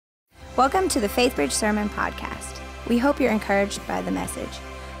Welcome to the Faithbridge Sermon Podcast. We hope you're encouraged by the message.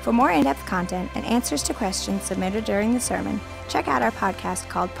 For more in-depth content and answers to questions submitted during the sermon, check out our podcast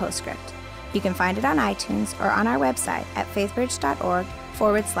called Postscript. You can find it on iTunes or on our website at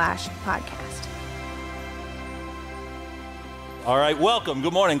faithbridge.org/podcast. All right, welcome.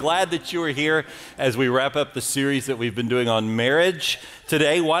 Good morning. Glad that you are here as we wrap up the series that we've been doing on marriage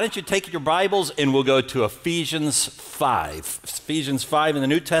today. Why don't you take your Bibles and we'll go to Ephesians 5. Ephesians 5 in the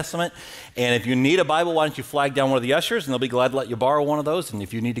New Testament. And if you need a Bible, why don't you flag down one of the ushers and they'll be glad to let you borrow one of those. And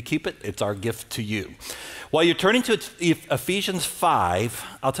if you need to keep it, it's our gift to you. While you're turning to Ephesians 5,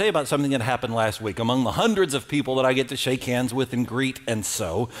 I'll tell you about something that happened last week. Among the hundreds of people that I get to shake hands with and greet and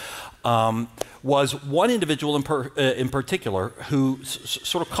so, was one individual in particular who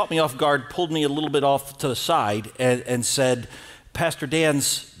sort of caught me off guard, pulled me a little bit off to the side and said, Pastor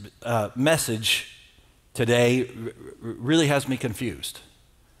Dan's message today really has me confused.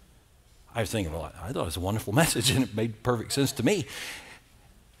 I was thinking, well, I thought it was a wonderful message and it made perfect sense to me.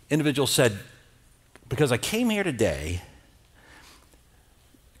 Individual said, because I came here today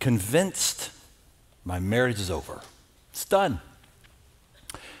convinced my marriage is over. It's done.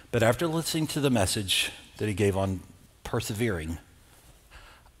 But after listening to the message that he gave on persevering,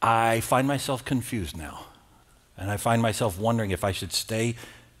 I find myself confused now. And I find myself wondering if I should stay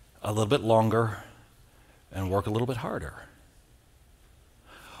a little bit longer and work a little bit harder.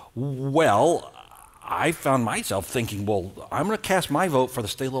 Well, I found myself thinking, well, I'm going to cast my vote for the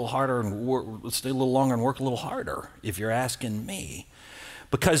stay a little harder and stay a little longer and work a little harder, if you're asking me.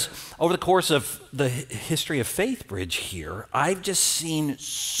 Because over the course of the history of Faithbridge here, I've just seen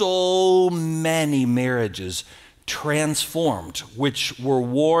so many marriages transformed, which were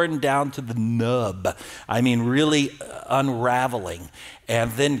worn down to the nub. I mean, really unraveling.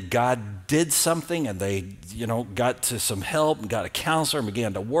 And then God did something and they, got to some help and got a counselor and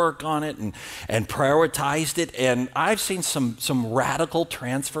began to work on it and prioritized it. And I've seen some radical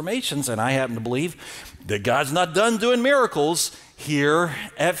transformations, and I happen to believe that God's not done doing miracles here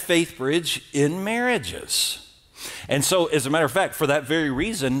at Faithbridge in marriages. And so, as a matter of fact, for that very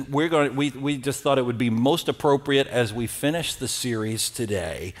reason, we just thought it would be most appropriate as we finish the series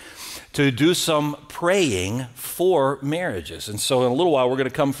today to do some praying for marriages. And so in a little while, we're going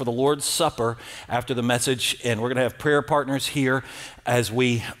to come for the Lord's Supper after the message, and we're going to have prayer partners here as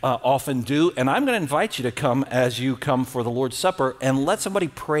we often do. And I'm going to invite you to come as you come for the Lord's Supper and let somebody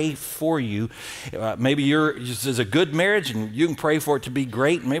pray for you. Maybe yours is a good marriage and you can pray for it to be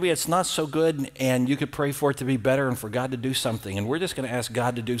great. Maybe it's not so good and you could pray for it to be better and for God to do something. And we're just going to ask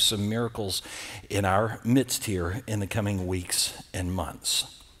God to do some miracles in our midst here in the coming weeks and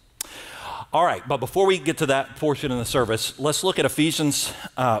months. All right, but before we get to that portion of the service, let's look at Ephesians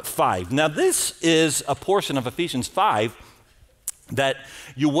 5. Now, this is a portion of Ephesians 5 that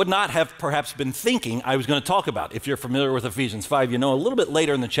you would not have perhaps been thinking I was going to talk about. If you're familiar with Ephesians 5, you know a little bit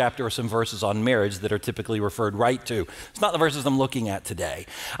later in the chapter are some verses on marriage that are typically referred right to. It's not the verses I'm looking at today.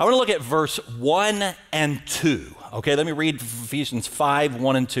 I want to look at verse 1 and 2. Okay, let me read Ephesians 5,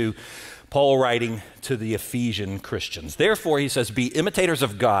 1 and 2. Paul writing to the Ephesian Christians. Therefore, he says, be imitators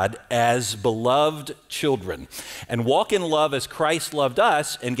of God as beloved children, and walk in love as Christ loved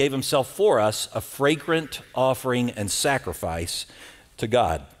us and gave himself for us, a fragrant offering and sacrifice to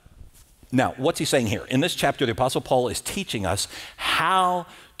God. Now, what's he saying here? In this chapter, the Apostle Paul is teaching us how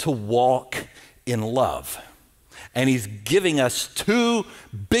to walk in love. And he's giving us two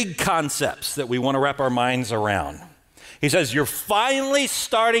big concepts that we want to wrap our minds around. He says, you're finally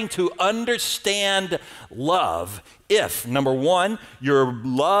starting to understand love if, number one, your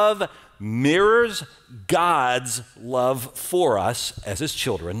love mirrors God's love for us as his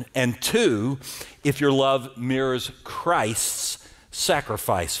children, and two, if your love mirrors Christ's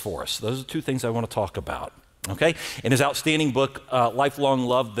sacrifice for us. Those are two things I want to talk about. Okay, in his outstanding book, Lifelong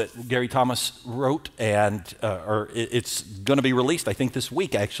Love, that Gary Thomas wrote, and it's going to be released, I think, this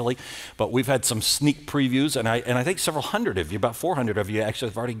week, actually. But we've had some sneak previews, and I think several hundred of you, about 400 of you, actually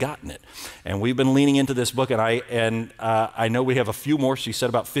have already gotten it. And we've been leaning into this book, and I know we have a few more. She said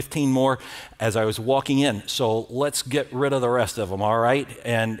about 15 more as I was walking in. So let's get rid of the rest of them, all right?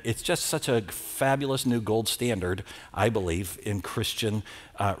 And it's just such a fabulous new gold standard, I believe, in Christian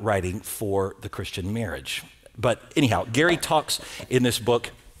writing for the Christian marriage. But anyhow, Gary talks in this book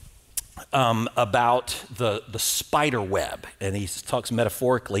about the spider web, and he talks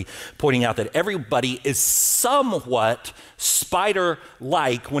metaphorically, pointing out that everybody is somewhat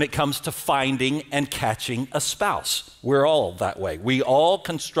spider-like when it comes to finding and catching a spouse. We're all that way. We all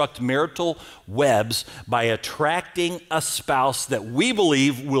construct marital webs by attracting a spouse that we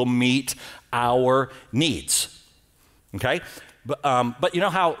believe will meet our needs. Okay? But you know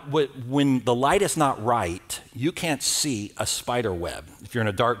how when the light is not right, you can't see a spider web. If you're in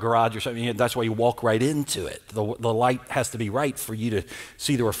a dark garage or something, that's why you walk right into it. The light has to be right for you to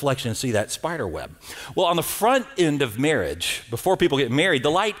see the reflection and see that spider web. Well, on the front end of marriage, before people get married,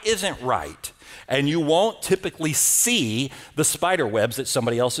 the light isn't right. And you won't typically see the spider webs that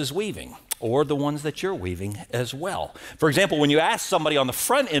somebody else is weaving, or the ones that you're weaving as well. For example, when you ask somebody on the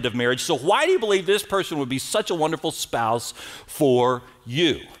front end of marriage, so why do you believe this person would be such a wonderful spouse for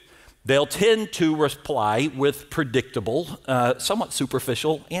you? They'll tend to reply with predictable, somewhat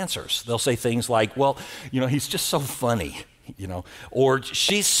superficial answers. They'll say things like, well, he's just so funny, or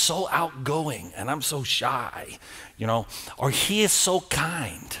she's so outgoing and I'm so shy, or he is so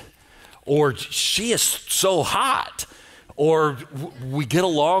kind, or she is so hot, or we get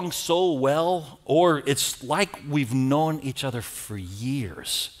along so well, or it's like we've known each other for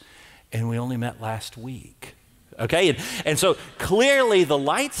years and we only met last week. Okay, and so clearly the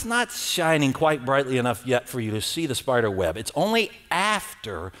light's not shining quite brightly enough yet for you to see the spider web. It's only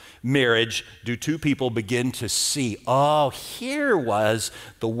after marriage do two people begin to see, oh, here was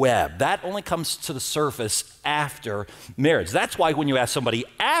the web. That only comes to the surface after marriage. That's why when you ask somebody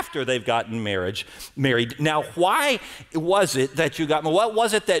after they've gotten married, now why was it that you got married? What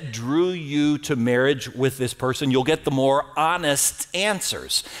was it that drew you to marriage with this person? You'll get the more honest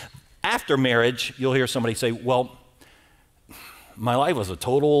answers. After marriage, you'll hear somebody say, well, my life was a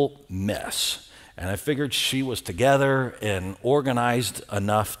total mess, and I figured she was together and organized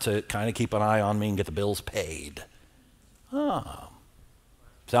enough to kind of keep an eye on me and get the bills paid. Oh,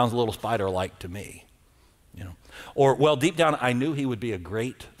 sounds a little spider-like to me, Or, well, deep down, I knew he would be a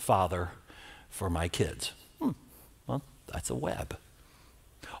great father for my kids. Well, that's a web.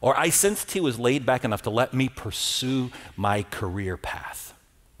 Or I sensed he was laid back enough to let me pursue my career path.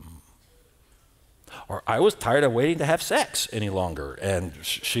 Or I was tired of waiting to have sex any longer, and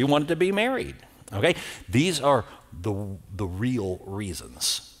she wanted to be married. Okay, these are the real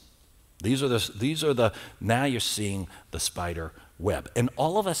reasons. These are the now you're seeing the spider web, and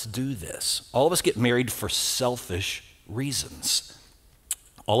all of us do this. All of us get married for selfish reasons.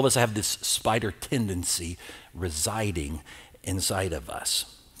 All of us have this spider tendency residing inside of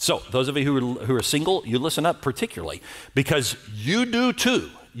us. So those of you who are single, you listen up particularly, because you do too.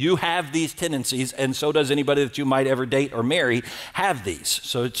 You have these tendencies, and so does anybody that you might ever date or marry have these.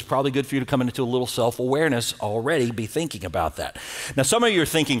 So it's probably good for you to come into a little self-awareness already, be thinking about that. Now, some of you are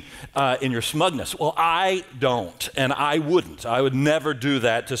thinking in your smugness, well, I don't, and I wouldn't. I would never do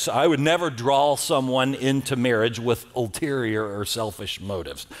that. I would never draw someone into marriage with ulterior or selfish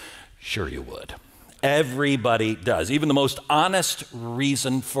motives. Sure you would. Everybody does. Even the most honest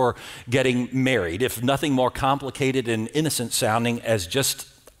reason for getting married, if nothing more complicated and innocent sounding as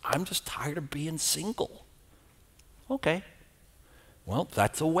I'm just tired of being single. Okay. Well,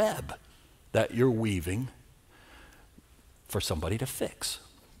 that's a web that you're weaving for somebody to fix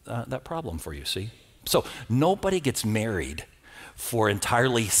that problem for you, see? So nobody gets married for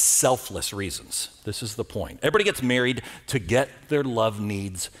entirely selfless reasons. This is the point. Everybody gets married to get their love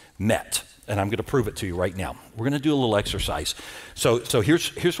needs met. And I'm going to prove it to you right now. We're going to do a little exercise. So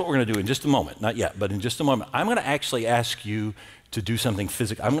here's what we're going to do in just a moment. Not yet, but in just a moment. I'm going to actually ask you to do something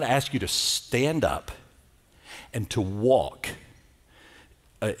physical. I'm going to ask you to stand up and to walk.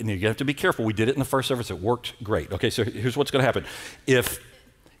 And you have to be careful. We did it in the first service. It worked great. Okay, so here's what's going to happen.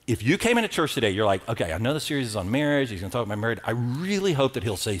 If you came into church today, you're like, okay, I know the series is on marriage. He's going to talk about marriage. I really hope that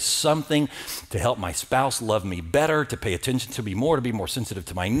he'll say something to help my spouse love me better, to pay attention to me more, to be more sensitive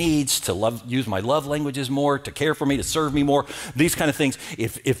to my needs, to use my love languages more, to care for me, to serve me more, these kind of things.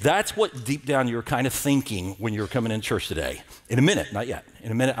 If that's what deep down you're kind of thinking when you're coming in church today, in a minute, not yet,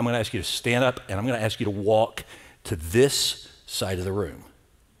 in a minute, I'm going to ask you to stand up and I'm going to ask you to walk to this side of the room,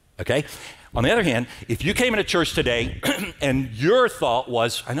 okay? On the other hand, if you came into church today and your thought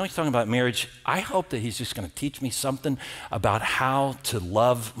was, I know he's talking about marriage, I hope that he's just going to teach me something about how to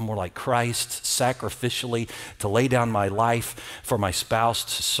love more like Christ, sacrificially, to lay down my life for my spouse,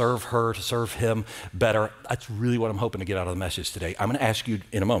 to serve her, to serve him better. That's really what I'm hoping to get out of the message today. I'm going to ask you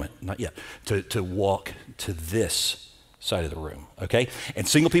in a moment, not yet, to walk to this side of the room, okay? And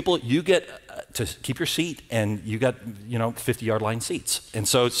single people, you get to keep your seat, and you got 50-yard line seats. And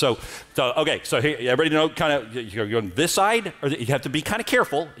so okay, so here, everybody know kind of you're on this side, or you have to be kind of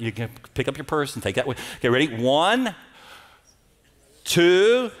careful. You can pick up your purse and take that way. Okay, ready? 1,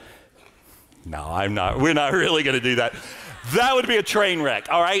 2. No, I'm not. We're not really going to do that. That would be a train wreck,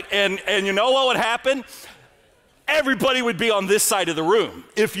 all right? And you know what would happen? Everybody would be on this side of the room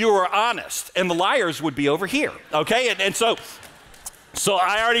if you were honest, and the liars would be over here, okay? And so So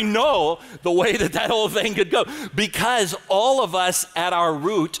I already know the way that whole thing could go, because all of us at our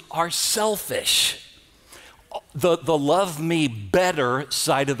root are selfish. The love me better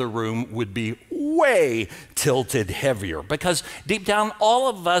side of the room would be way tilted heavier, because deep down, all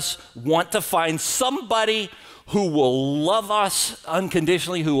of us want to find somebody who will love us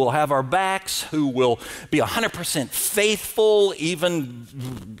unconditionally, who will have our backs, who will be 100% faithful, even,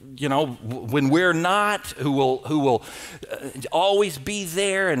 when we're not, who will always be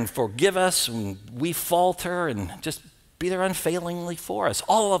there and forgive us when we falter and just be there unfailingly for us.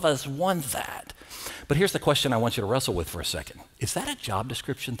 All of us want that. But here's the question I want you to wrestle with for a second. Is that a job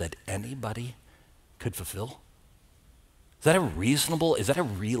description that anybody could fulfill? Is that a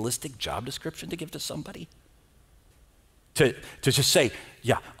realistic job description to give to somebody? To just say,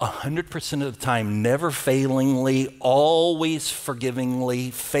 100% of the time, never failingly, always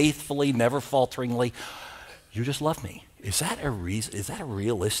forgivingly, faithfully, never falteringly, you just love me. Is that a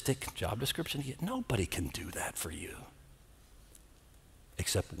realistic job description? Nobody can do that for you,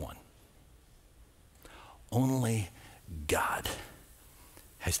 except one. Only God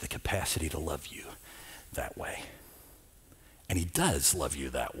has the capacity to love you that way. And he does love you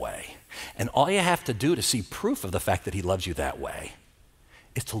that way. And all you have to do to see proof of the fact that he loves you that way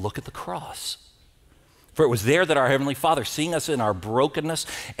is to look at the cross. For it was there that our Heavenly Father, seeing us in our brokenness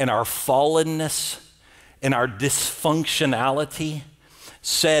and our fallenness and our dysfunctionality,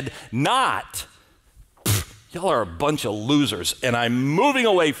 said, not, y'all are a bunch of losers and I'm moving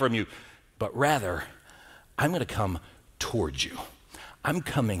away from you, but rather, I'm going to come towards you. I'm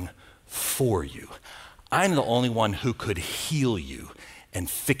coming for you. I'm the only one who could heal you and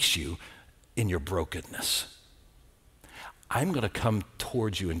fix you in your brokenness. I'm going to come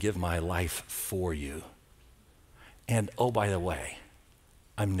towards you and give my life for you. And oh, by the way,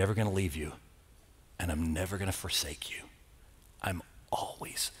 I'm never going to leave you, and I'm never going to forsake you. I'm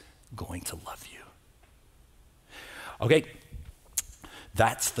always going to love you. Okay,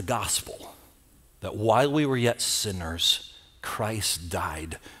 that's the gospel. That while we were yet sinners, Christ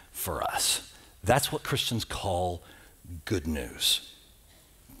died for us. That's what Christians call good news.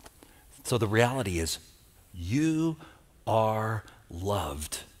 So the reality is, you are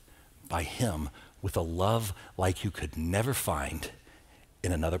loved by him with a love like you could never find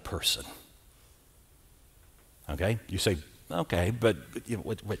in another person. Okay? You say, okay, but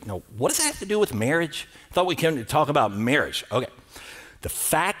no, what does that have to do with marriage? I thought we came to talk about marriage. Okay. The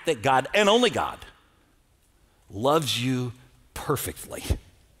fact that God, and only God, loves you perfectly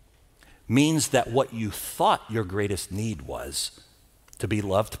means that what you thought your greatest need was, to be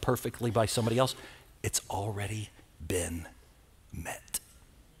loved perfectly by somebody else, it's already been met.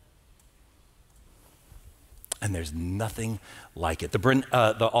 And there's nothing like it.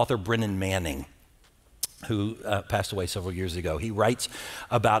 The author Brennan Manning, who passed away several years ago, he writes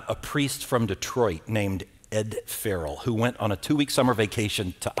about a priest from Detroit named Ed Farrell, who went on a 2-week summer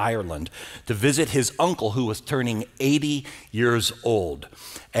vacation to Ireland to visit his uncle who was turning 80 years old.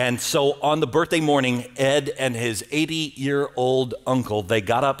 And so on the birthday morning, Ed and his 80-year-old uncle, they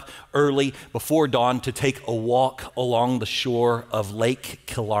got up early before dawn to take a walk along the shore of Lake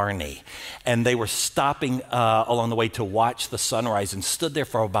Killarney. And they were stopping along the way to watch the sunrise and stood there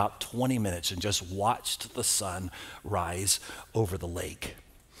for about 20 minutes and just watched the sun rise over the lake.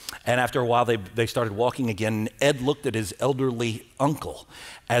 And after a while, they started walking again. Ed looked at his elderly uncle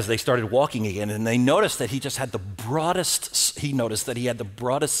as they started walking again, and they noticed that he had the broadest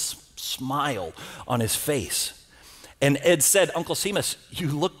smile on his face. And Ed said, "Uncle Seamus, you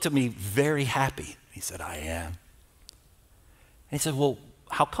look to me very happy." He said, "I am." And he said, "Well,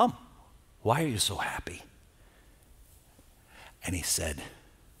 how come? Why are you so happy?" And he said,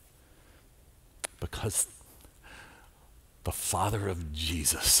 "Because the Father of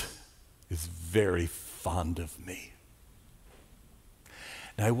Jesus is very fond of me."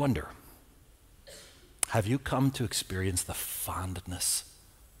 Now I wonder, have you come to experience the fondness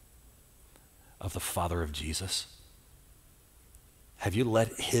of the Father of Jesus? Have you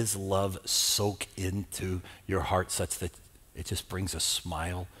let his love soak into your heart such that it just brings a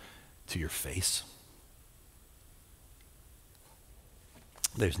smile to your face?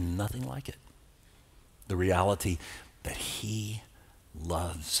 There's nothing like it. The reality that he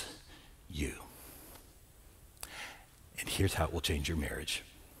loves you. And here's how it will change your marriage.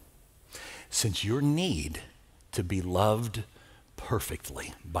 Since your need to be loved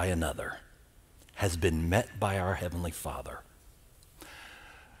perfectly by another has been met by our Heavenly Father,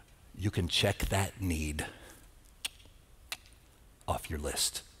 you can check that need off your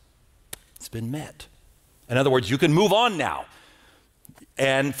list. It's been met. In other words, you can move on now.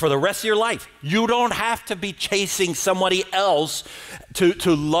 and for the rest of your life. You don't have to be chasing somebody else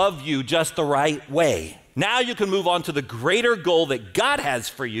to love you just the right way. Now you can move on to the greater goal that God has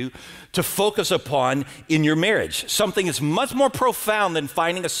for you to focus upon in your marriage. Something that's much more profound than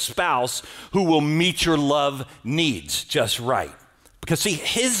finding a spouse who will meet your love needs just right. Because see,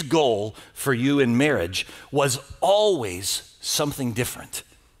 his goal for you in marriage was always something different.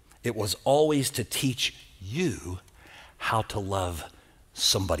 It was always to teach you how to love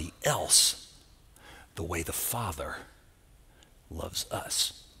somebody else the way the Father loves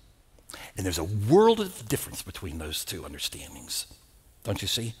us. And there's a world of difference between those two understandings. Don't you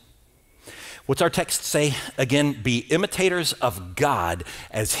see? What's our text say? Again, be imitators of God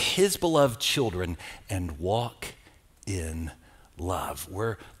as his beloved children and walk in love.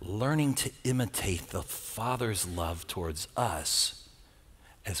 We're learning to imitate the Father's love towards us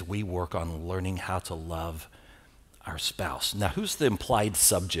as we work on learning how to love our spouse. Now, who's the implied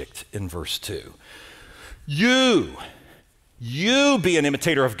subject in verse 2? You be an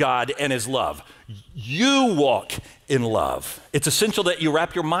imitator of God and his love. You walk in love. It's essential that you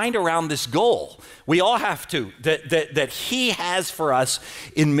wrap your mind around this goal. We all have to, that he has for us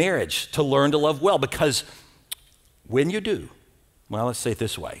in marriage to learn to love well, because when you do, well, let's say it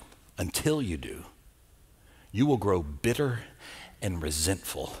this way, until you do, you will grow bitter and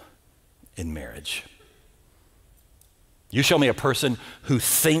resentful in marriage. You show me a person who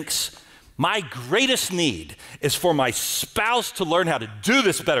thinks my greatest need is for my spouse to learn how to do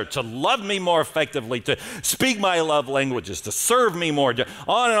this better, to love me more effectively, to speak my love languages, to serve me more,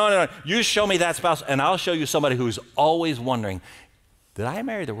 on and on and on. You show me that spouse, and I'll show you somebody who's always wondering, did I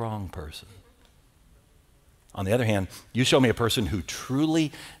marry the wrong person? On the other hand, you show me a person who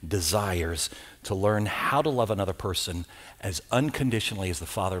truly desires to learn how to love another person as unconditionally as the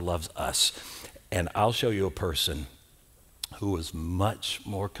Father loves us, and I'll show you a person who is much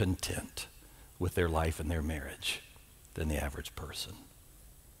more content with their life and their marriage than the average person.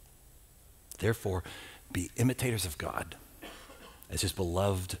 Therefore, be imitators of God as his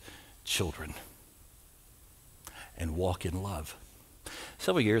beloved children and walk in love.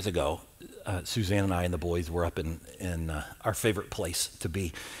 Several years ago, Suzanne and I and the boys were up in our favorite place to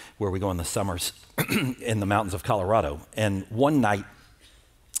be, where we go in the summers, in the mountains of Colorado. And one night,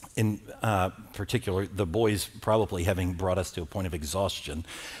 in particular, the boys, probably having brought us to a point of exhaustion,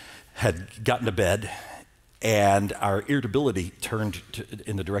 had gotten to bed, and our irritability turned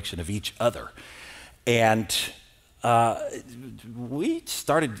in the direction of each other. And we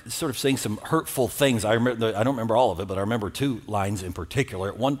started sort of saying some hurtful things. I don't remember all of it, but I remember two lines in particular.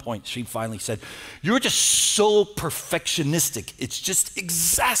 At one point, she finally said, "You're just so perfectionistic. It's just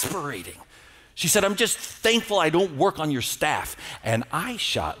exasperating." She said, "I'm just thankful I don't work on your staff." And I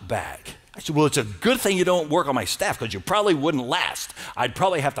shot back. I said, "Well, it's a good thing you don't work on my staff, because you probably wouldn't last. I'd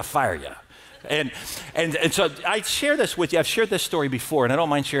probably have to fire you." And so I share this with you. I've shared this story before, and I don't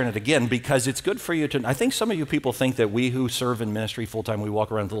mind sharing it again, because it's good for you to, I think some of you people think that we who serve in ministry full-time, we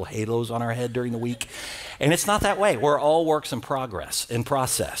walk around with little halos on our head during the week. And it's not that way. We're all works in progress, in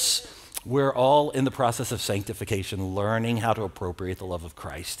process. We're all in the process of sanctification, learning how to appropriate the love of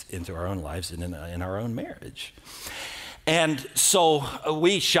Christ into our own lives and in our own marriage. And so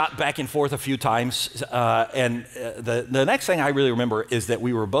we shot back and forth a few times, and the next thing I really remember is that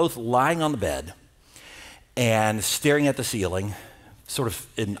we were both lying on the bed and staring at the ceiling, sort of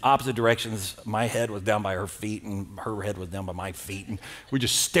in opposite directions. My head was down by her feet, and her head was down by my feet, and we're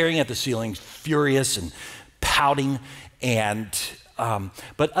just staring at the ceiling, furious and pouting. And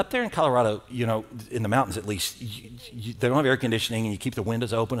but up there in Colorado, you know, in the mountains at least, they don't have air conditioning, and you keep the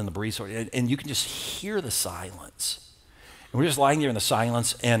windows open and the breeze, and you can just hear the silence. And we're just lying there in the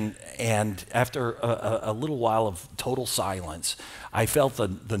silence, and after a little while of total silence, I felt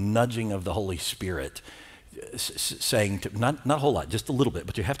the nudging of the Holy Spirit saying, not a whole lot, just a little bit,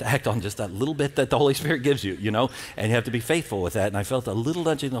 but you have to act on just that little bit that the Holy Spirit gives you, you know, and you have to be faithful with that. And I felt a little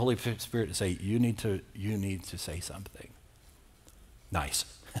nudging of the Holy Spirit to say, you need to say something nice.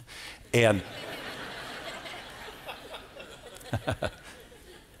 And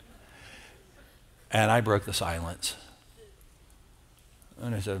and I broke the silence.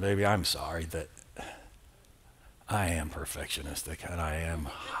 And I said, "Baby, I'm sorry that I am perfectionistic, and I am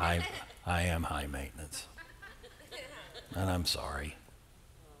high maintenance. And I'm sorry."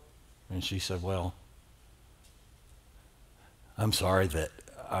 And she said, "Well, I'm sorry that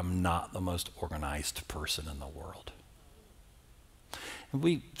I'm not the most organized person in the world." And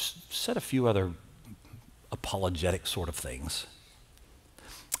we said a few other apologetic sort of things.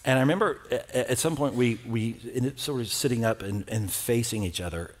 And I remember at some point we ended up sort of sitting up and facing each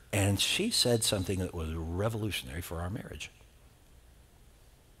other, and she said something that was revolutionary for our marriage.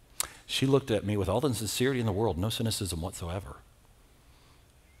 She looked at me with all the sincerity in the world, no cynicism whatsoever.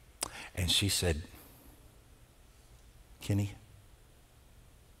 And she said, Kenny,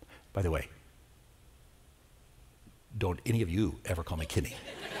 by the way, don't any of you ever call me Kenny.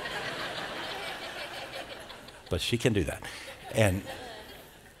 But she can do that. And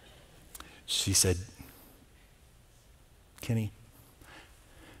she said, Kenny,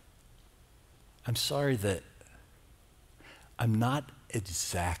 I'm sorry that I'm not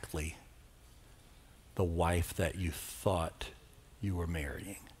exactly the wife that you thought you were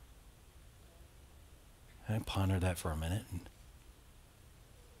marrying. And I pondered that for a minute. And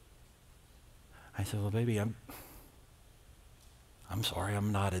I said, well, baby, I'm sorry,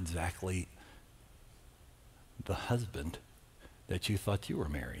 I'm not exactly the husband that you thought you were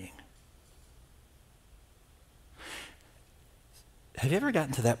marrying. Have you ever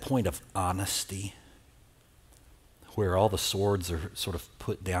gotten to that point of honesty where all the swords are sort of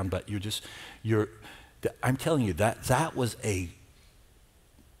put down, but I'm telling you, that was a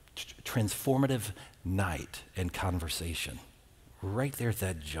transformative night and conversation right there at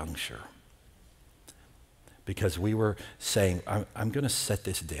that juncture. Because we were saying, I'm going to set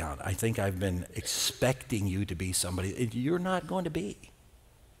this down. I think I've been expecting you to be somebody you're not going to be.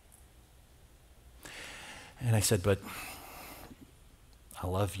 And I said, but I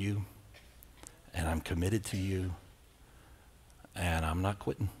love you, and I'm committed to you, and I'm not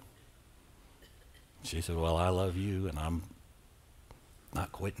quitting. She said, well, I love you, and I'm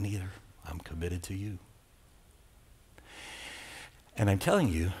not quitting either. I'm committed to you. And I'm telling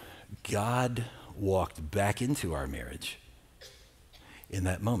you, God walked back into our marriage in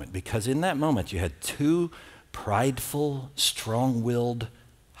that moment, because in that moment you had two prideful, strong-willed,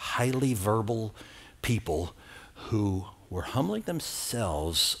 highly verbal people who were humbling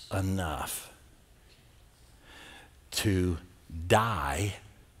themselves enough to die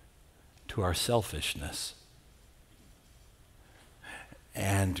to our selfishness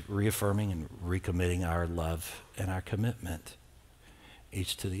and reaffirming and recommitting our love and our commitment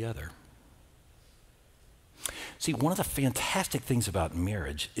each to the other. See, one of the fantastic things about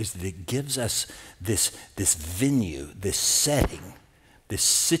marriage is that it gives us this venue, this setting, this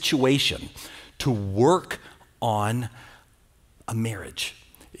situation to work on a marriage.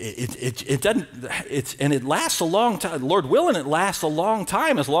 It doesn't, and it lasts a long time. Lord willing, it lasts a long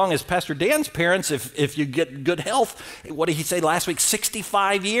time, as long as Pastor Dan's parents, if you get good health, what did he say last week?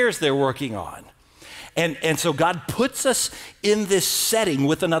 65 years they're working on. And so God puts us in this setting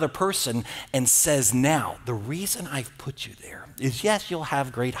with another person and says, now, the reason I've put you there is, yes, you'll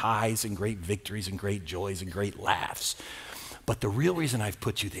have great highs and great victories and great joys and great laughs. But the real reason I've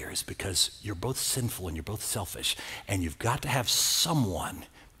put you there is because you're both sinful and you're both selfish, and you've got to have someone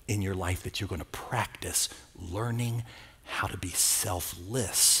in your life that you're going to practice learning how to be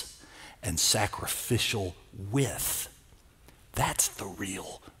selfless and sacrificial with. That's the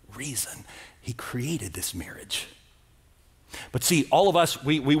real reason He created this marriage. But see, all of us,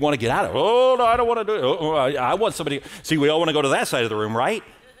 we want to get out of it. Oh, no, I don't want to do it. Oh, I want somebody. See, we all want to go to that side of the room, right?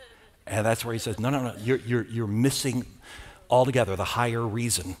 And that's where He says, no, you're missing altogether the higher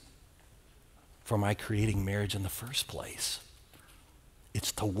reason for my creating marriage in the first place.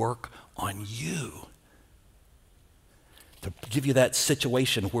 It's to work on you, to give you that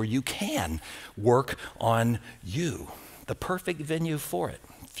situation where you can work on you, the perfect venue for it.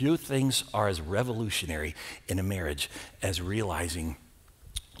 Few things are as revolutionary in a marriage as realizing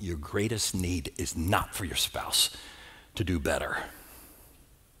your greatest need is not for your spouse to do better,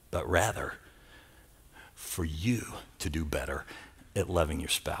 but rather for you to do better at loving your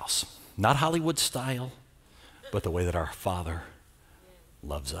spouse. Not Hollywood style, but the way that our Father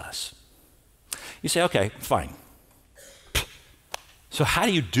loves us. You say, okay, fine. So how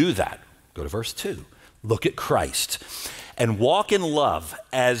do you do that? Go to verse 2. Look at Christ and walk in love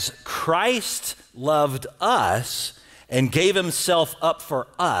as Christ loved us and gave Himself up for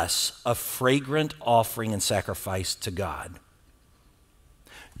us, a fragrant offering and sacrifice to God.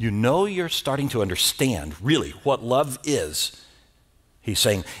 You know, you're starting to understand really what love is. He's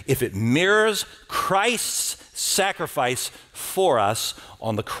saying, if it mirrors Christ's sacrifice for us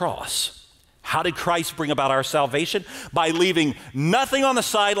on the cross. How did Christ bring about our salvation? By leaving nothing on the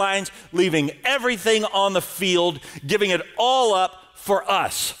sidelines, leaving everything on the field, giving it all up for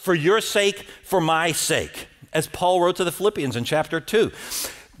us, for your sake, for my sake. As Paul wrote to the Philippians in chapter 2.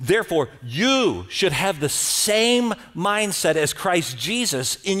 Therefore, you should have the same mindset as Christ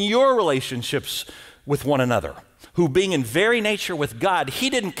Jesus in your relationships with one another. who being in very nature with God, he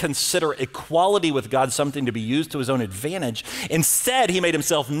didn't consider equality with God something to be used to his own advantage. Instead, he made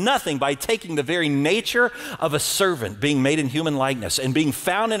himself nothing by taking the very nature of a servant, being made in human likeness, and being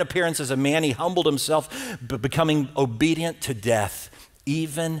found in appearance as a man, he humbled himself, becoming obedient to death,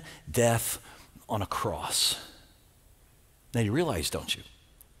 even death on a cross. Now you realize, don't you,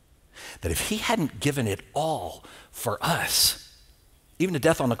 that if he hadn't given it all for us, even to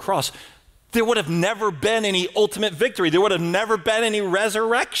death on the cross, there would have never been any ultimate victory. There would have never been any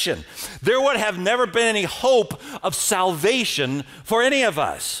resurrection. There would have never been any hope of salvation for any of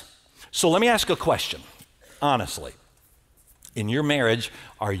us. So let me ask a question, honestly. In your marriage,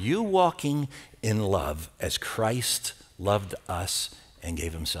 are you walking in love as Christ loved us and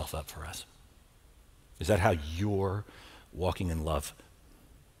gave himself up for us? Is that how you're walking in love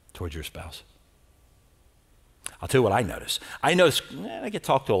towards your spouse? I'll tell you what I notice. I get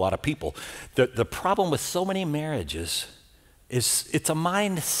talked to a lot of people. The problem with so many marriages is it's a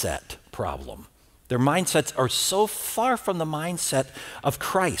mindset problem. Their mindsets are so far from the mindset of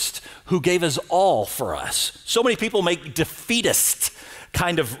Christ, who gave us all for us. So many people make defeatist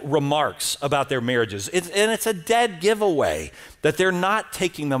kind of remarks about their marriages. And it's a dead giveaway that they're not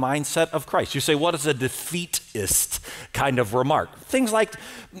taking the mindset of Christ. You say, what is a defeatist kind of remark? Things like,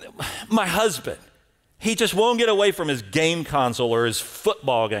 my husband, he just won't get away from his game console or his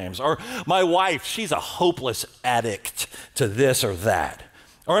football games. Or my wife, she's a hopeless addict to this or that.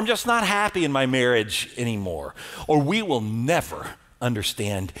 Or I'm just not happy in my marriage anymore. Or we will never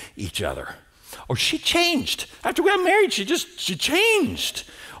understand each other. Or she changed. After we got married, she changed.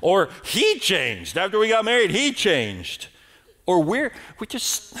 Or he changed. After we got married, he changed. Or we're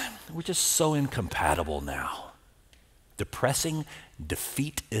just so incompatible now. Depressing,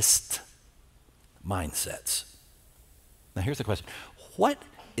 defeatist mindsets. Now here's the question. What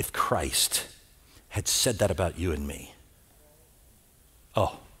if Christ had said that about you and me?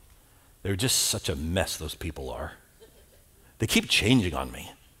 Oh, they're just such a mess, those people are. They keep changing on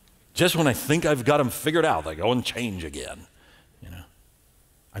me. Just when I think I've got them figured out, they go and change again. You know,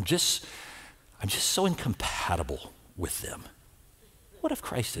 I'm just so incompatible with them. What if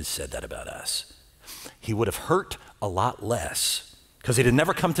Christ had said that about us? He would have hurt a lot less, because he'd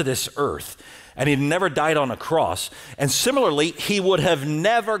never come to this earth and he'd never died on a cross. And similarly, he would have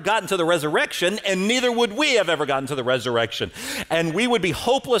never gotten to the resurrection, and neither would we have ever gotten to the resurrection. And we would be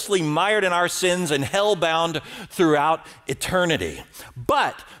hopelessly mired in our sins and hell-bound throughout eternity.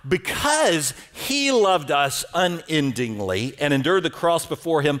 But because he loved us unendingly and endured the cross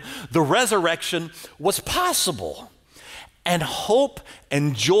before him, the resurrection was possible. And hope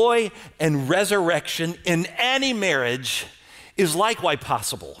and joy and resurrection in any marriage is likewise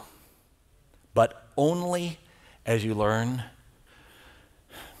possible, but only as you learn,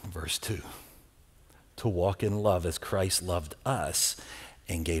 verse 2, to walk in love as Christ loved us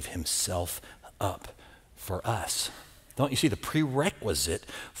and gave himself up for us. Don't you see, the prerequisite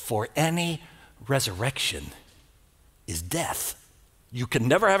for any resurrection is death. You can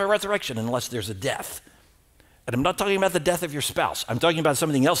never have a resurrection unless there's a death. And I'm not talking about the death of your spouse. I'm talking about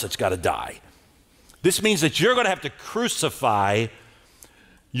something else that's got to die. This means that you're going to have to crucify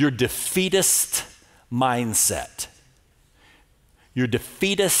your defeatist mindset, your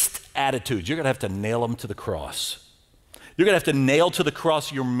defeatist attitudes. You're going to have to nail them to the cross. You're going to have to nail to the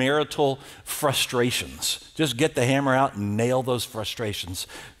cross your marital frustrations. Just get the hammer out and nail those frustrations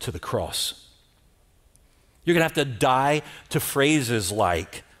to the cross. You're going to have to die to phrases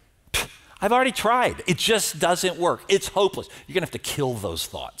like, I've already tried. It just doesn't work. It's hopeless. You're going to have to kill those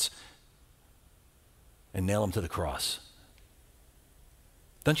thoughts and nail them to the cross.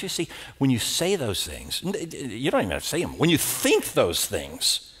 Don't you see, when you say those things, you don't even have to say them. When you think those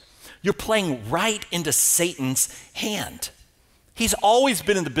things, you're playing right into Satan's hand. He's always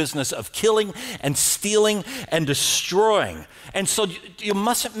been in the business of killing and stealing and destroying. And so you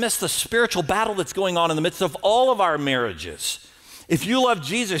mustn't miss the spiritual battle that's going on in the midst of all of our marriages. If you love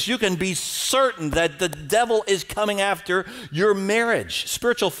Jesus, you can be certain that the devil is coming after your marriage.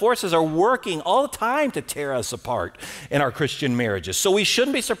 Spiritual forces are working all the time to tear us apart in our Christian marriages. So we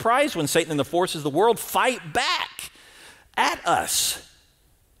shouldn't be surprised when Satan and the forces of the world fight back at us,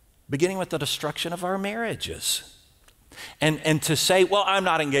 beginning with the destruction of our marriages. And to say, well, I'm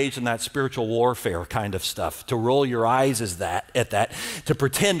not engaged in that spiritual warfare kind of stuff, to roll your eyes at that, to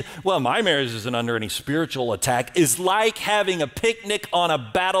pretend, well, my marriage isn't under any spiritual attack, is like having a picnic on a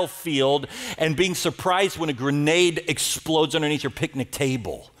battlefield and being surprised when a grenade explodes underneath your picnic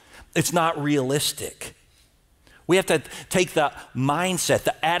table. It's not realistic. We have to take the mindset,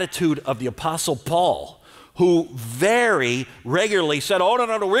 the attitude of the Apostle Paul, who very regularly said, oh,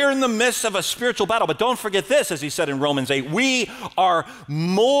 no, we're in the midst of a spiritual battle. But don't forget this, as he said in Romans 8, we are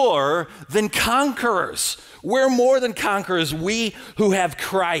more than conquerors. We're more than conquerors, we who have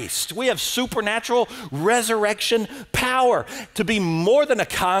Christ. We have supernatural resurrection power. To be more than a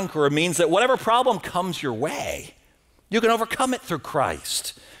conqueror means that whatever problem comes your way, you can overcome it through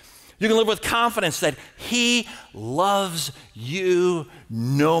Christ. You can live with confidence that he loves you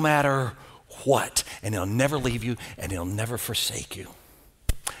no matter what, and he'll never leave you, and he'll never forsake you.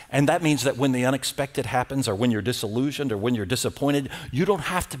 And that means that when the unexpected happens, or when you're disillusioned, or when you're disappointed, you don't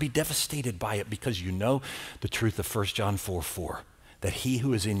have to be devastated by it, because you know the truth of 1 John 4:4, that he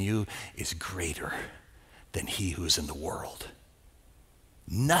who is in you is greater than he who is in the world.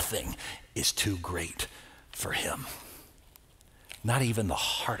 Nothing is too great for him. Not even the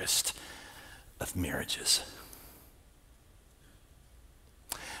hardest of marriages.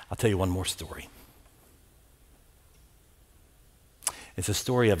 I'll tell you one more story. It's a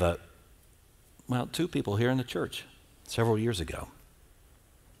story of two people here in the church several years ago.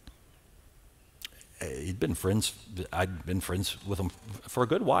 I'd been friends with him for a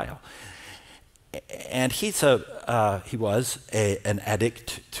good while. And he was an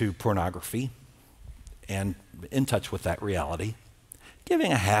addict to pornography and in touch with that reality,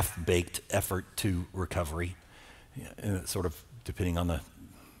 giving a half-baked effort to recovery, sort of depending on the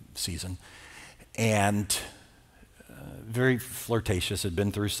season, and very flirtatious, had been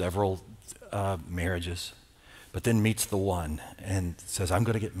through several marriages, but then meets the one and says, I'm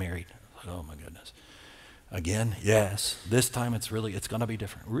going to get married. Oh my goodness. Again? Yes. This time it's going to be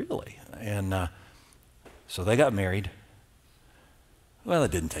different. Really? And so they got married. Well,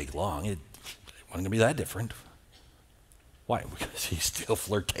 it didn't take long. It wasn't going to be that different. Why? Because he's still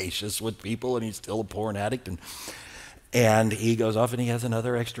flirtatious with people, and he's still a porn addict, and he goes off and he has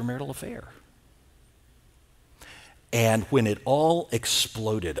another extramarital affair. And when it all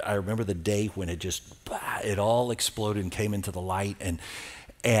exploded, I remember the day when it all exploded and came into the light,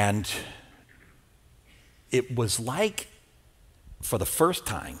 and it was like, for the first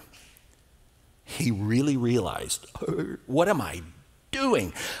time, he really realized, what am I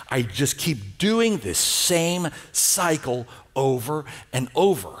doing? I just keep doing this same cycle over and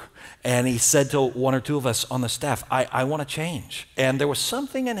over. And he said to one or two of us on the staff, I want to change. And there was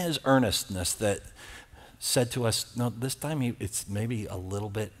something in his earnestness that said to us, no, this time it's maybe a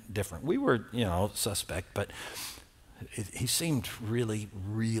little bit different. We were, suspect, but he seemed really,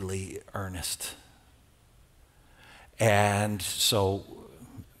 really earnest. And so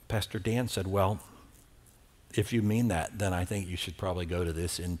Pastor Dan said, well, if you mean that, then I think you should probably go to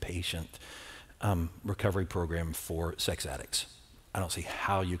this inpatient recovery program for sex addicts. I don't see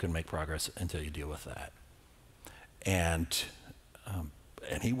how you can make progress until you deal with that. And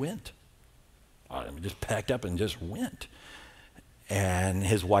he went. Just packed up and just went. And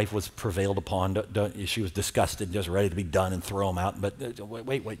his wife was prevailed upon. She was disgusted, just ready to be done and throw him out. But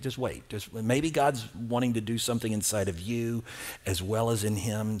just wait. Maybe God's wanting to do something inside of you as well as in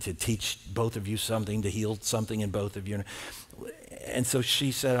him, to teach both of you something, to heal something in both of you. And so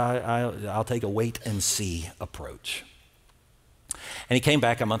she said, I'll take a wait and see approach. And he came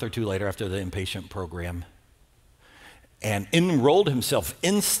back a month or two later after the inpatient program and enrolled himself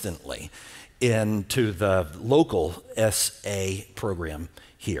instantly into the local SA program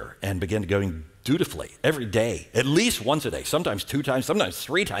here, and began going dutifully every day, at least once a day, sometimes 2 times, sometimes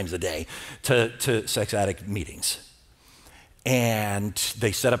 3 times a day, to sex addict meetings. And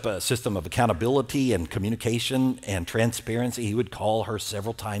they set up a system of accountability and communication and transparency. He would call her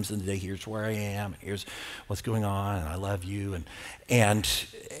several times in the day. Here's where I am. Here's what's going on. And I love you.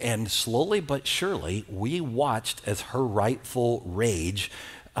 And slowly but surely, we watched as her rightful rage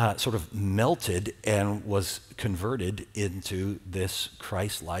sort of melted and was converted into this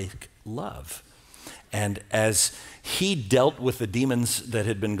Christ-like love. And as he dealt with the demons that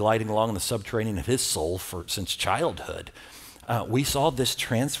had been gliding along in the subterranean of his soul since childhood, we saw this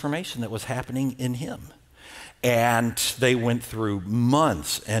transformation that was happening in him. And they went through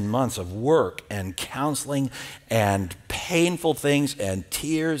months and months of work and counseling and painful things and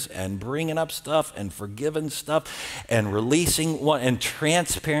tears and bringing up stuff and forgiving stuff and releasing one, and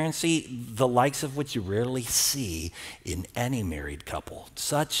transparency, the likes of which you rarely see in any married couple.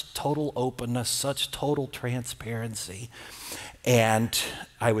 Such total openness, such total transparency. And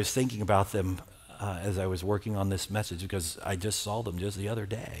I was thinking about them as I was working on this message, because I just saw them just the other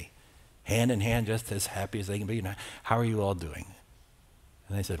day, hand in hand, just as happy as they can be. How are you all doing?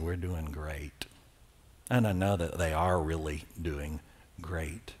 And they said, we're doing great. And I know that they are really doing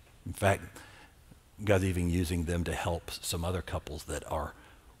great. In fact, God's even using them to help some other couples that are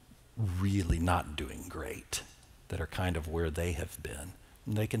really not doing great, that are kind of where they have been.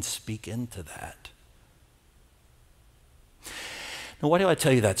 And they can speak into that. Now, why do I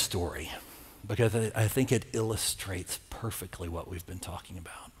tell you that story? Because I think it illustrates perfectly what we've been talking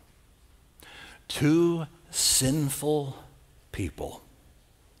about. Two sinful people,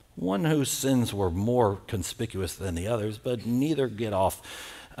 one whose sins were more conspicuous than the others, but neither get off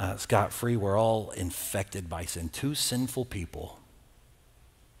scot-free. We're all infected by sin. Two sinful people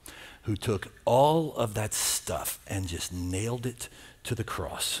who took all of that stuff and just nailed it to the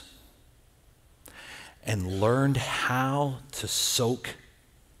cross and learned how to soak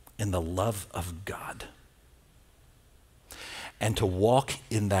in the love of God and to walk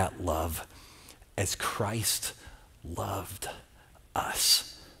in that love as Christ loved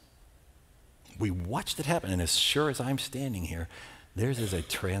us. We watched it happen, and as sure as I'm standing here, theirs is a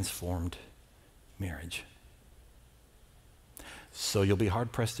transformed marriage. So you'll be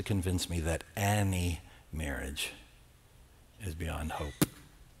hard-pressed to convince me that any marriage is beyond hope.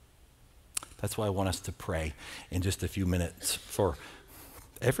 That's why I want us to pray in just a few minutes for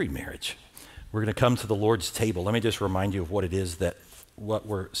every marriage. We're going to come to the Lord's table. Let me just remind you of what it is that what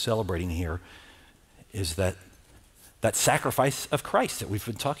we're celebrating here is that sacrifice of Christ that we've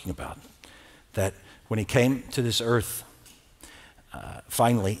been talking about. That when he came to this earth,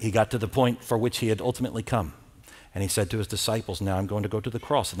 finally, he got to the point for which he had ultimately come. And he said to his disciples, now I'm going to go to the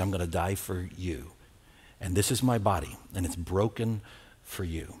cross and I'm going to die for you. And this is my body, and it's broken for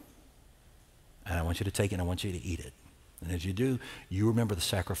you. And I want you to take it, and I want you to eat it. And as you do, you remember the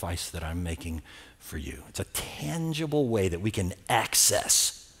sacrifice that I'm making for you. It's a tangible way that we can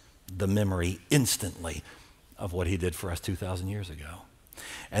access the memory instantly of what he did for us 2,000 years ago.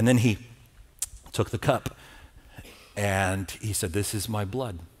 And then he took the cup, and he said, this is my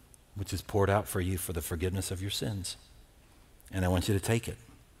blood, which is poured out for you for the forgiveness of your sins. And I want you to take it.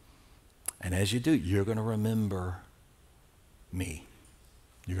 And as you do, you're going to remember me.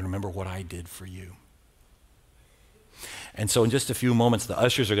 You're going to remember what I did for you. And so in just a few moments, the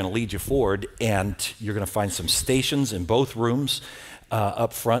ushers are going to lead you forward, and you're going to find some stations in both rooms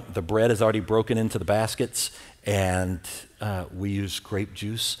up front. The bread is already broken into the baskets, and we use grape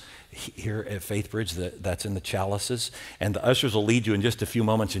juice here at Faithbridge that's in the chalices. And the ushers will lead you in just a few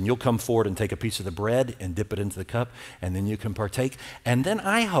moments, and you'll come forward and take a piece of the bread and dip it into the cup, and then you can partake. And then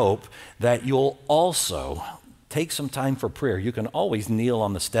I hope that you'll also take some time for prayer. You can always kneel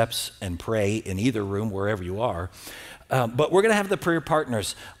on the steps and pray in either room, wherever you are. But we're going to have the prayer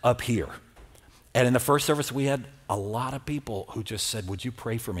partners up here. And in the first service, we had a lot of people who just said, would you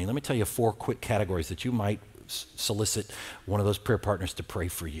pray for me? Let me tell you 4 quick categories that you might solicit one of those prayer partners to pray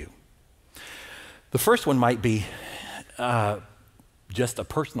for you. The first one might be just a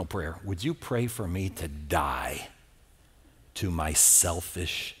personal prayer. Would you pray for me to die to my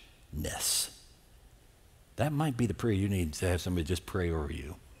selfishness? That might be the prayer you need to have somebody just pray over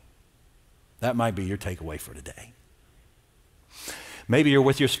you. That might be your takeaway for today. Maybe you're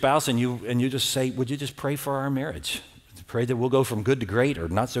with your spouse and you just say, would you just pray for our marriage? Pray that we'll go from good to great, or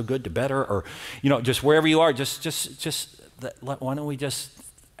not so good to better, or just wherever you are, why don't we just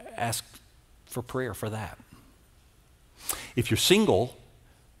ask for prayer for that? If you're single,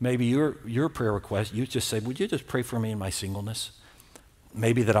 maybe your prayer request, you just say, would you just pray for me in my singleness?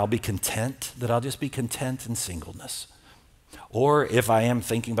 Maybe that I'll be content, that I'll just be content in singleness. Or if I am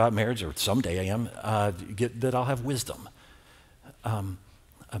thinking about marriage, or someday I am, that I'll have wisdom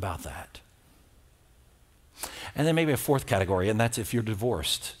about that. And then maybe a fourth category, and that's if you're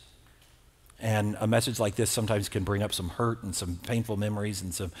divorced. And a message like this sometimes can bring up some hurt and some painful memories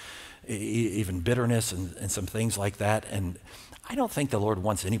and some even bitterness and some things like that. And I don't think the Lord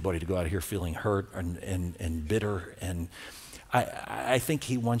wants anybody to go out of here feeling hurt and bitter. And I think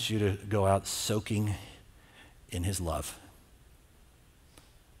he wants you to go out soaking in his love.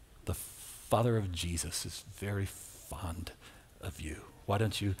 The Father of Jesus is very fond of you. Why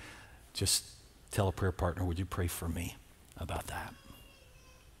don't you just tell a prayer partner, would you pray for me about that?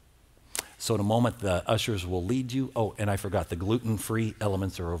 So in a moment, the ushers will lead you. Oh, and I forgot, the gluten-free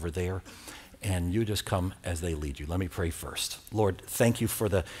elements are over there. And you just come as they lead you. Let me pray first. Lord, thank you for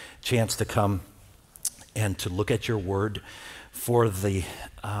the chance to come and to look at your word, for the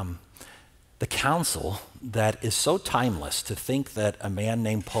counsel that is so timeless, to think that a man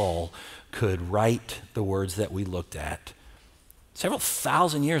named Paul could write the words that we looked at several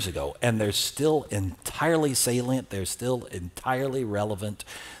thousand years ago, and they're still entirely salient, they're still entirely relevant,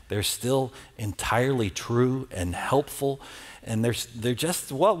 they're still entirely true and helpful, and they're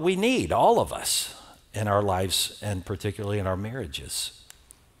just what we need, all of us, in our lives, and particularly in our marriages.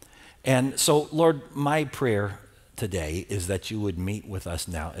 And so, Lord, my prayer today is that you would meet with us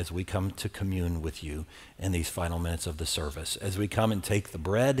now as we come to commune with you in these final minutes of the service, as we come and take the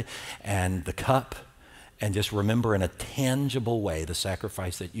bread and the cup and just remember in a tangible way the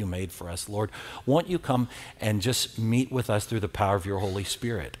sacrifice that you made for us. Lord, won't you come and just meet with us through the power of your Holy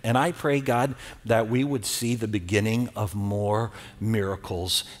Spirit? And I pray, God, that we would see the beginning of more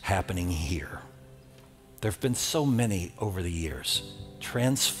miracles happening here. There have been so many over the years,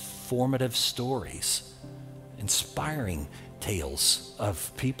 transformative stories, inspiring tales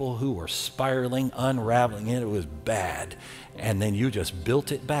of people who were spiraling, unraveling, and it was bad. And then you just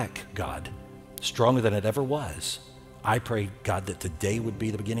built it back, God, stronger than it ever was. I pray, God, that today would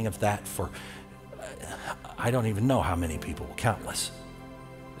be the beginning of that for, I don't even know how many people, countless,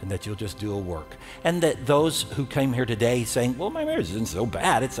 and that you'll just do a work. And that those who came here today saying, well, my marriage isn't so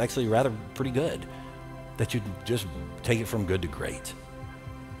bad, it's actually rather pretty good, that you'd just take it from good to great.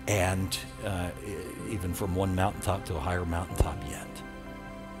 And even from one mountaintop to a higher mountaintop yet.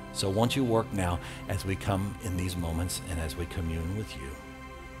 So won't you work now as we come in these moments and as we commune with you.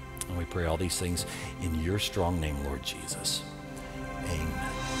 And we pray all these things in your strong name, Lord Jesus. Amen.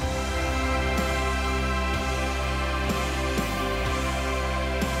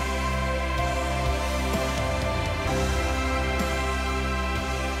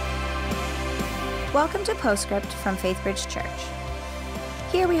 Welcome to Postscript from Faithbridge Church.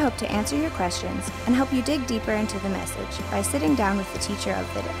 Here we hope to answer your questions and help you dig deeper into the message by sitting down with the teacher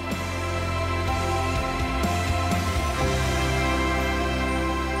of the day.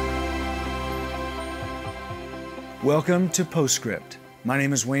 Welcome to Postscript. My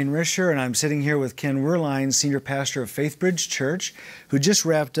name is Wayne Risher, and I'm sitting here with Ken Werlein, Senior Pastor of Faithbridge Church, who just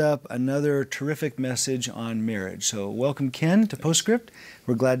wrapped up another terrific message on marriage. So welcome, Ken, to Postscript.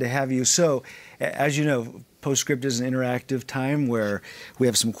 We're glad to have you. So, as you know, Postscript is an interactive time where we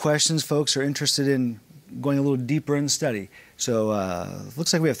have some questions. Folks are interested in going a little deeper in the study. So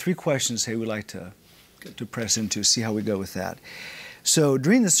looks like we have 3 questions here we'd like to press into, see how we go with that. So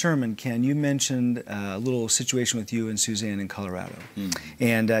during the sermon, Ken, you mentioned a little situation with you and Suzanne in Colorado. Mm-hmm.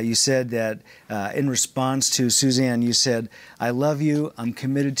 And you said that in response to Suzanne, you said, I love you, I'm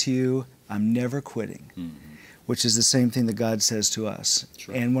committed to you, I'm never quitting, which is the same thing that God says to us.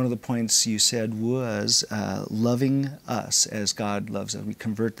 Right. And one of the points you said was loving us as God loves us. We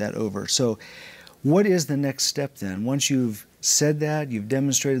convert that over. So what is the next step then? Once you've said that, you've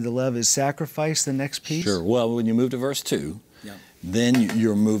demonstrated the love, is sacrifice the next piece? Sure. Well, when you move to verse 2, then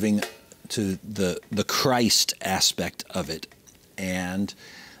you're moving to the Christ aspect of it. And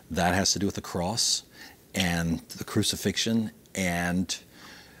that has to do with the cross and the crucifixion. And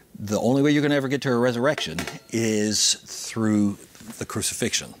the only way you're going to ever get to a resurrection is through the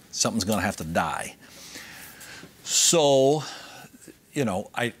crucifixion. Something's going to have to die. So,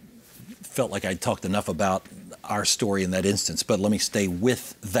 I felt like I talked enough about our story in that instance, but let me stay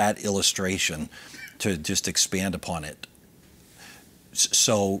with that illustration to just expand upon it.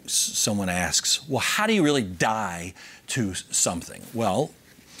 So someone asks, well, how do you really die to something? Well,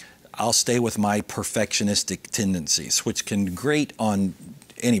 I'll stay with my perfectionistic tendencies, which can grate on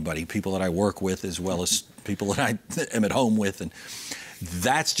anybody, people that I work with as well as people that I am at home with. And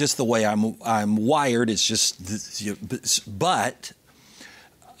that's just the way I'm wired. It's just, but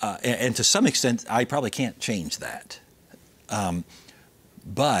to some extent, I probably can't change that.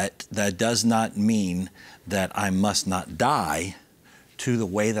 But that does not mean that I must not die to the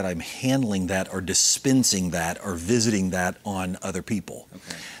way that I'm handling that or dispensing that or visiting that on other people.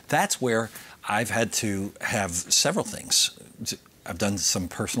 Okay. That's where I've had to have several things. I've done some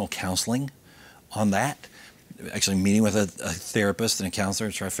personal counseling on that, actually meeting with a therapist and a counselor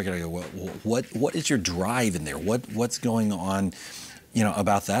to try to figure out what is your drive in there? What's going on,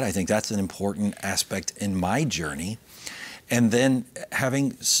 about that. I think that's an important aspect in my journey. And then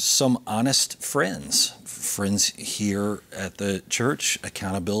having some honest friends here at the church,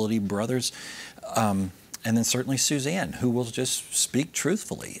 accountability brothers, and then certainly Suzanne, who will just speak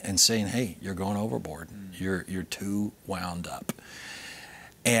truthfully and saying, hey, you're going overboard. You're too wound up.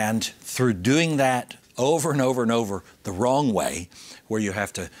 And through doing that over and over and over the wrong way, where you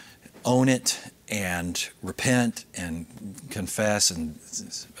have to own it and repent and confess and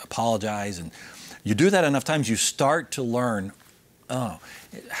apologize, and you do that enough times, you start to learn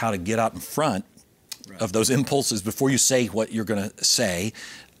how to get out in front of those impulses before you say what you're going to say.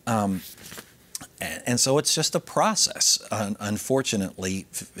 And so it's just a process. Unfortunately,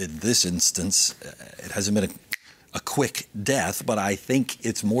 in this instance, it hasn't been a quick death, but I think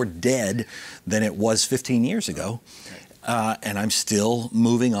it's more dead than it was 15 years ago. And I'm still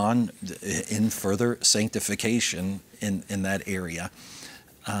moving on in further sanctification in that area.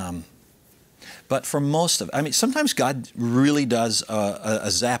 But for most of, I mean, sometimes God really does a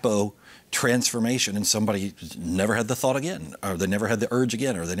Zappo transformation, and somebody never had the thought again, or they never had the urge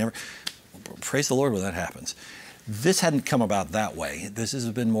again, or they never. Praise the Lord when that happens. This hadn't come about that way. This has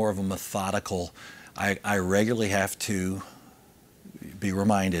been more of a methodical. I regularly have to be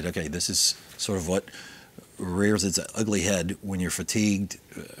reminded, okay, this is sort of what rears its ugly head when you're fatigued,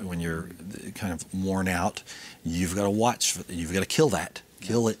 when you're kind of worn out. You've got to watch, you've got to kill that.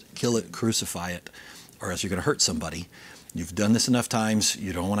 Kill it, crucify it, or else you're going to hurt somebody. You've done this enough times.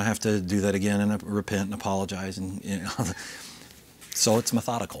 You don't want to have to do that again and repent and apologize. And so it's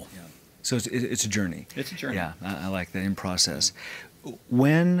methodical. Yeah. So it's a journey. It's a journey. Yeah, I like that, in process.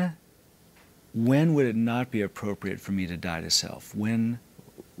 When would it not be appropriate for me to die to self? When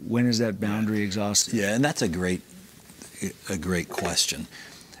is that boundary exhausted? Yeah, and that's a great question.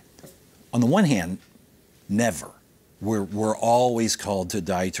 On the one hand, never. We're always called to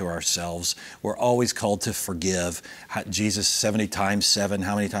die to ourselves. We're always called to forgive. Jesus, 70 times 7.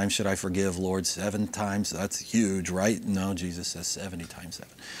 How many times should I forgive, Lord? 7 times? That's huge, right? No, Jesus says 70 times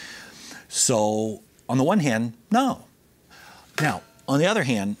 7. So, on the one hand, no. Now, on the other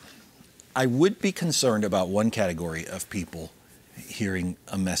hand, I would be concerned about one category of people hearing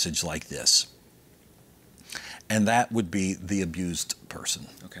a message like this. And that would be the abused person.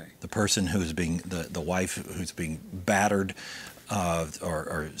 Okay. The person who's being, the wife who's being battered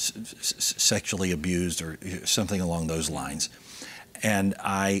or sexually abused or something along those lines. And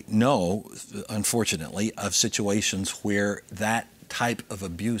I know, unfortunately, of situations where that type of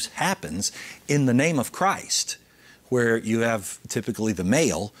abuse happens in the name of Christ, where you have typically the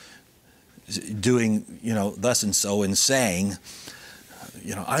male doing, thus and so, and saying,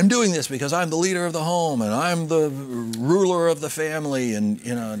 I'm doing this because I'm the leader of the home and I'm the ruler of the family and,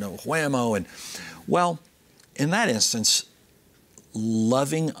 no whammo. And, well, in that instance,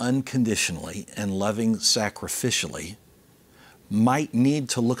 loving unconditionally and loving sacrificially might need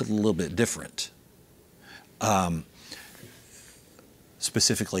to look a little bit different.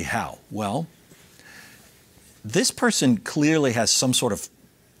 Specifically how? Well, this person clearly has some sort of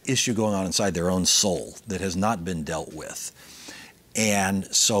issue going on inside their own soul that has not been dealt with. And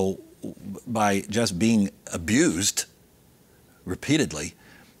so by just being abused repeatedly,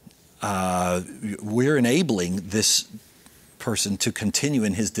 we're enabling this person to continue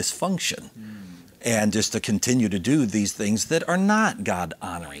in his dysfunction and just to continue to do these things that are not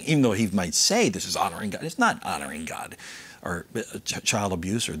God-honoring. Even though he might say this is honoring God, it's not honoring God. Or child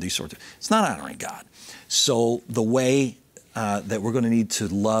abuse or these sorts of, it's not honoring God. So the way that we're going to need to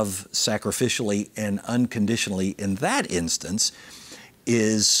love sacrificially and unconditionally in that instance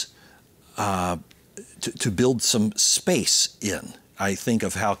is to build some space in. I think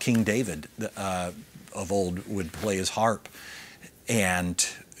of how King David of old would play his harp, and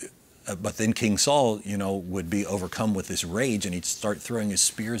but then King Saul, would be overcome with this rage, and he'd start throwing his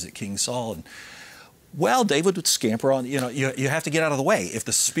spears at King Saul, and well, David would scamper on. You have to get out of the way. If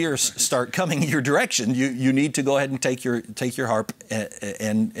the spears start coming in your direction, you need to go ahead and take your harp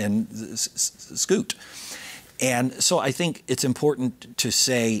and scoot. And so I think it's important to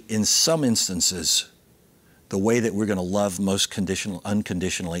say, in some instances, the way that we're going to love most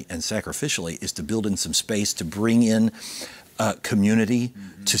unconditionally and sacrificially is to build in some space, to bring in community,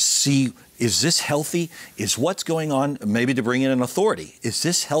 to see, is this healthy? Is what's going on, maybe to bring in an authority. Is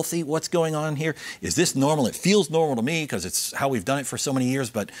this healthy, what's going on here? Is this normal? It feels normal to me because it's how we've done it for so many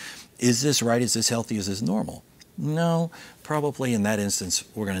years, but is this right? Is this healthy? Is this normal? No, probably in that instance,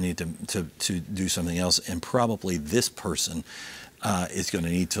 we're going to need to do something else, and probably this person is going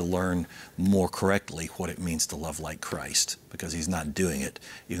to need to learn more correctly what it means to love like Christ, because he's not doing it,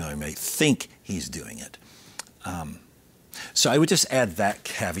 even though he may think he's doing it. So I would just add that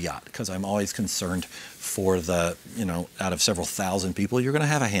caveat, because I'm always concerned for the, out of several thousand people, you're going to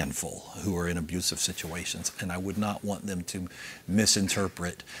have a handful who are in abusive situations, and I would not want them to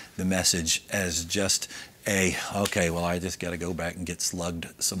misinterpret the message as just okay, well, I just got to go back and get slugged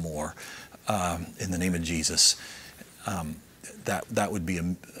some more in the name of Jesus. That would be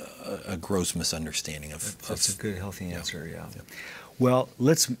a gross misunderstanding of. That's a good, healthy answer. Yeah. Well,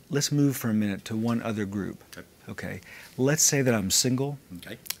 let's move for a minute to one other group. Okay. Let's say that I'm single.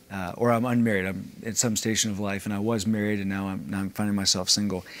 Okay. Or I'm unmarried. I'm at some station of life, and I was married, and now I'm finding myself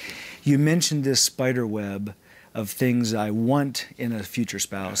single. You mentioned this spider web of things I want in a future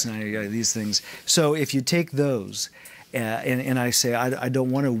spouse, and these things. So if you take those, and I say I don't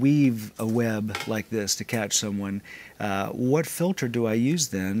want to weave a web like this to catch someone, what filter do I use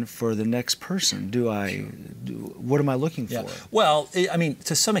then for the next person? What am I looking for? Well, I mean,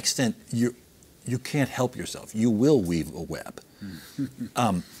 to some extent, you can't help yourself. You will weave a web.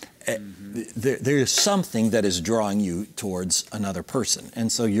 There is something that is drawing you towards another person.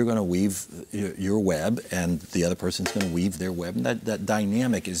 And so you're going to weave your web, and the other person's going to weave their web. And that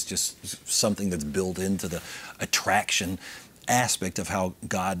dynamic is just something that's built into the attraction aspect of how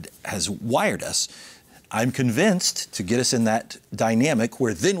God has wired us. I'm convinced to get us in that dynamic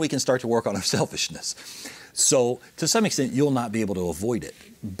where then we can start to work on our selfishness. So to some extent, you'll not be able to avoid it.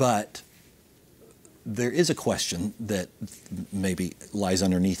 But there is a question that maybe lies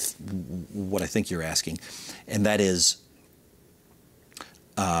underneath what I think you're asking, and that is,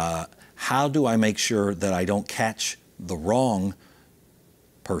 how do I make sure that I don't catch the wrong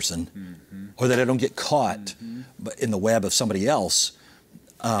person, or that I don't get caught in the web of somebody else?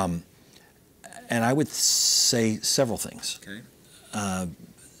 And I would say several things. Okay.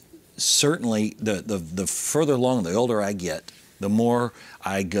 Certainly, the further along, the older I get, the more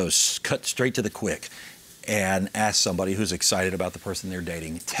I cut straight to the quick and ask somebody who's excited about the person they're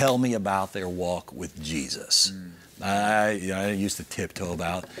dating, tell me about their walk with Jesus. I used to tiptoe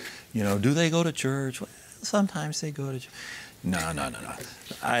about, do they go to church? Well, sometimes they go to church. No.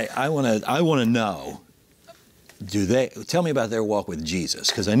 I want to know, tell me about their walk with Jesus,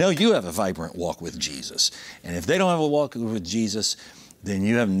 because I know you have a vibrant walk with Jesus. And if they don't have a walk with Jesus, then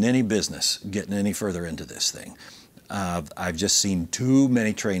you haven't any business getting any further into this thing. I've just seen too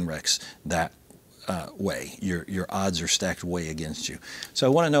many train wrecks that way. Your odds are stacked way against you. So I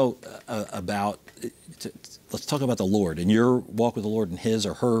want to know let's talk about the Lord and your walk with the Lord and his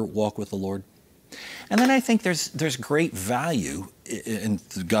or her walk with the Lord. And then I think there's great value, and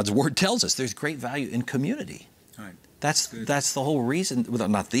God's Word tells us there's great value in community. All right. That's the whole reason, well,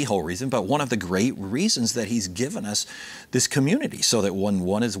 not the whole reason, but one of the great reasons that He's given us this community, so that when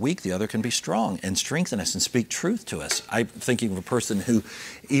one is weak, the other can be strong and strengthen us and speak truth to us. I'm thinking of a person who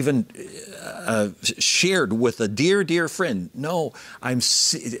even shared with a dear friend, not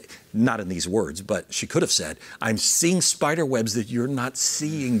in these words, but she could have said, I'm seeing spider webs that you're not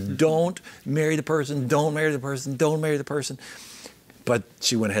seeing. Don't marry the person, don't marry the person, don't marry the person. But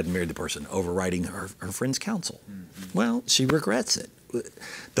she went ahead and married the person, overriding her friend's counsel. Well, she regrets it.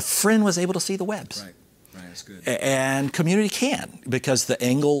 The friend was able to see the webs. Right, that's good. And community can, because the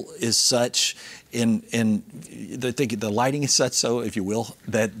angle is such, the lighting is such, so if you will,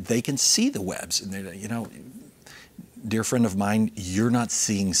 that they can see the webs. And dear friend of mine, you're not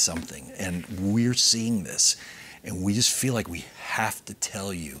seeing something, and we're seeing this, and we just feel like we have to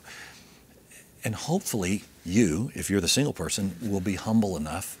tell you. And hopefully you, if you're the single person, will be humble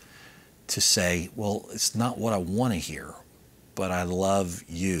enough to say, well, it's not what I want to hear, but I love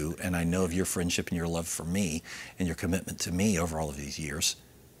you, and I know of your friendship and your love for me and your commitment to me over all of these years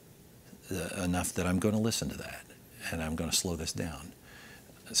enough that I'm going to listen to that, and I'm going to slow this down.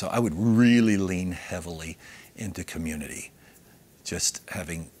 So I would really lean heavily into community, just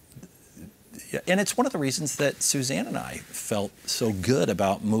having... And it's one of the reasons that Suzanne and I felt so good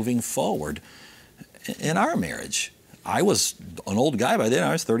about moving forward in our marriage. I was an old guy by then.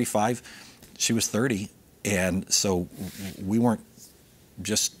 I was 35. She was 30. And so we weren't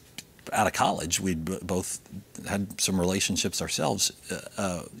just out of college. We'd both had some relationships ourselves,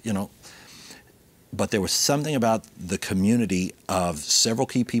 But there was something about the community of several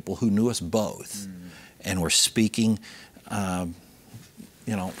key people who knew us both and were speaking,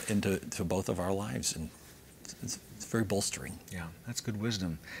 into both of our lives. And it's very bolstering. Yeah, that's good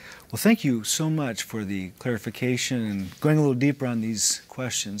wisdom. Well, thank you so much for the clarification and going a little deeper on these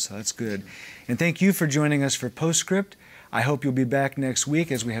questions. So that's good. And thank you for joining us for Postscript. I hope you'll be back next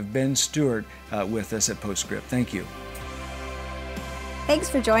week as we have Ben Stewart with us at Postscript. Thank you. Thanks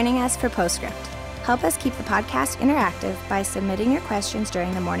for joining us for Postscript. Help us keep the podcast interactive by submitting your questions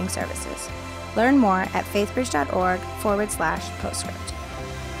during the morning services. Learn more at faithbridge.org/postscript.